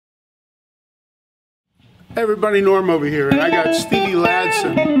Everybody, Norm over here, and I got Stevie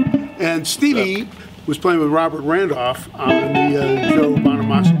Ladson. And Stevie was playing with Robert Randolph on the Joe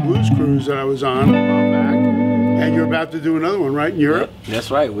Bonamassa Blues Cruise that I was on a while back. And you're about to do another one, right, in Europe? Yep, that's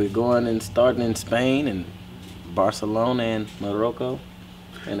right. We're going and starting in Spain and Barcelona and Morocco.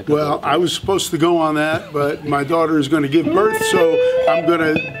 And well, I was supposed to go on that, but my daughter is going to give birth, so I'm going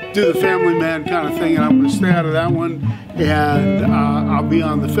to do the family man kind of thing, and I'm going to stay out of that one. And I'll be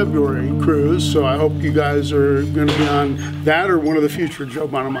on the February cruise, so I hope you guys are going to be on that or one of the future Joe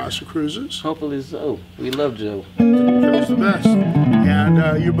Bonamassa cruises. Hopefully so. We love Joe. Joe's the best.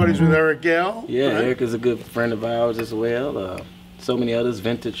 And you're buddies with Eric Gale? Yeah, right? Eric is a good friend of ours as well. So many others,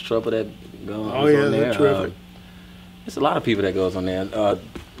 Vintage Trouble that go on. Oh yeah, on there. they're terrific. There's a lot of people that goes on there.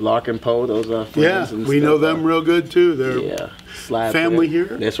 Lark and Poe, those are friends. Yeah, and we stuff. know them real good too. They're family here.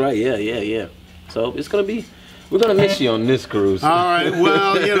 That's right. Yeah. So it's gonna be. We're gonna miss you on this cruise. All right.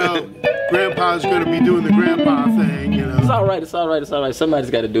 Well, you know, Grandpa's gonna be doing the grandpa thing. You know. It's all right. It's all right. It's all right.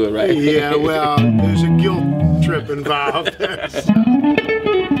 Somebody's got to do it right. Yeah. Well, there's a guilt trip involved there. So.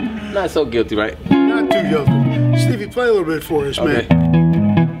 Not so guilty, right? Not too guilty. Stevie, play a little bit for us, okay. man.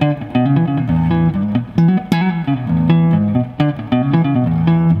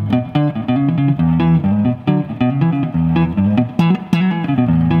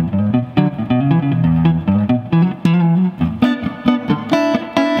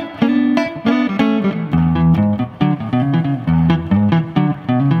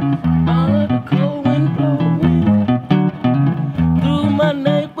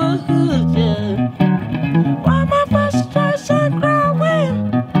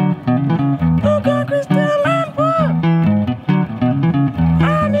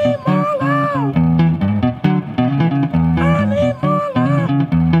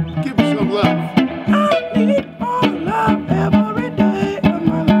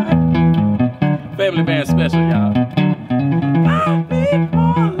 Family band special, y'all. I need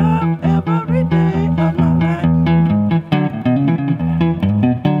more love every day of my life.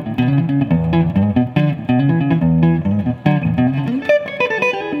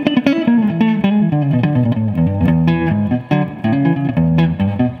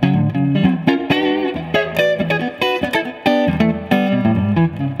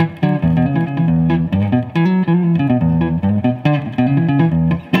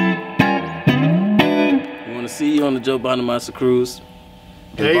 See you on the Joe Bonamassa cruise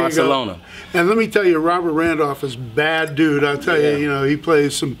in Barcelona. And let me tell you, Robert Randolph is a bad dude. I'll tell you, you know, he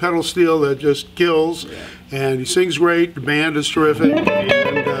plays some pedal steel that just kills, and he sings great. The band is terrific,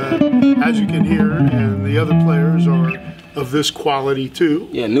 and as you can hear, and the other players are of this quality too.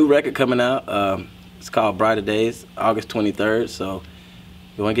 Yeah, new record coming out. It's called Brighter Days, August 23rd. So if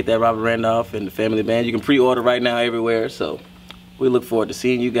you want to get that Robert Randolph and the family band, you can pre-order right now everywhere. So we look forward to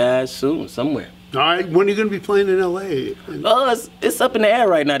seeing you guys soon, somewhere. All right, when are you going to be playing in L.A.? Oh, it's up in the air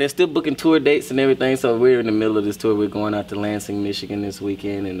right now. They're still booking tour dates and everything, so we're in the middle of this tour. We're going out to Lansing, Michigan this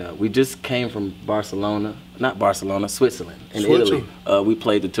weekend, and we just came from Switzerland, in Italy. We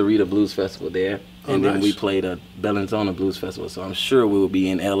played the Torita Blues Festival there, and then we played a Bellinzona Blues Festival, so I'm sure we will be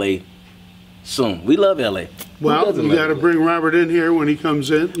in L.A. soon. We love L.A. Well, you got to bring Robert in here when he comes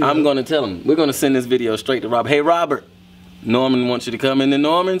in. I'm going to tell him. We're going to send this video straight to Robert. Hey, Robert. Norman wants you to come in the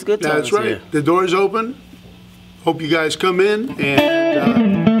Norman's Good Times. That's right. Here. The door's open. Hope you guys come in,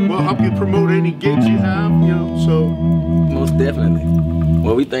 and we'll help you promote any gigs you have, you know, so. Most definitely.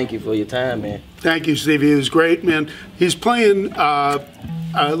 Well, we thank you for your time, man. Thank you, Stevie. It was great, man. He's playing it's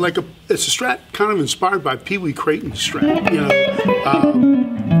a Strat kind of inspired by Pee Wee Creighton's Strat, you know,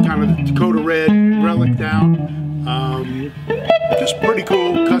 kind of the Dakota Red relic down. Just pretty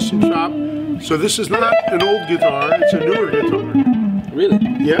cool, custom shop. So this is not an old guitar, it's a newer guitar. Really?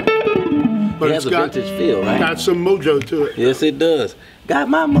 Yeah. But it has a vintage feel, right? Got some mojo to it. Yes, it does. Got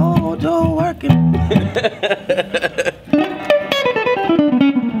my mojo working.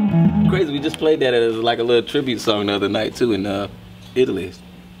 Crazy, we just played that as like a little tribute song the other night too in Italy.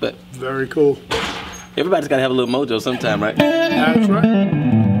 But very cool. Everybody's got to have a little mojo sometime, right? That's right.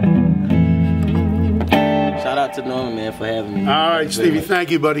 Shout out to Norman, man, for having me. All right, Stevie, thank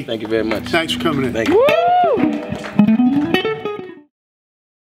you, buddy. Thank you very much. Thanks for coming in. Thank you.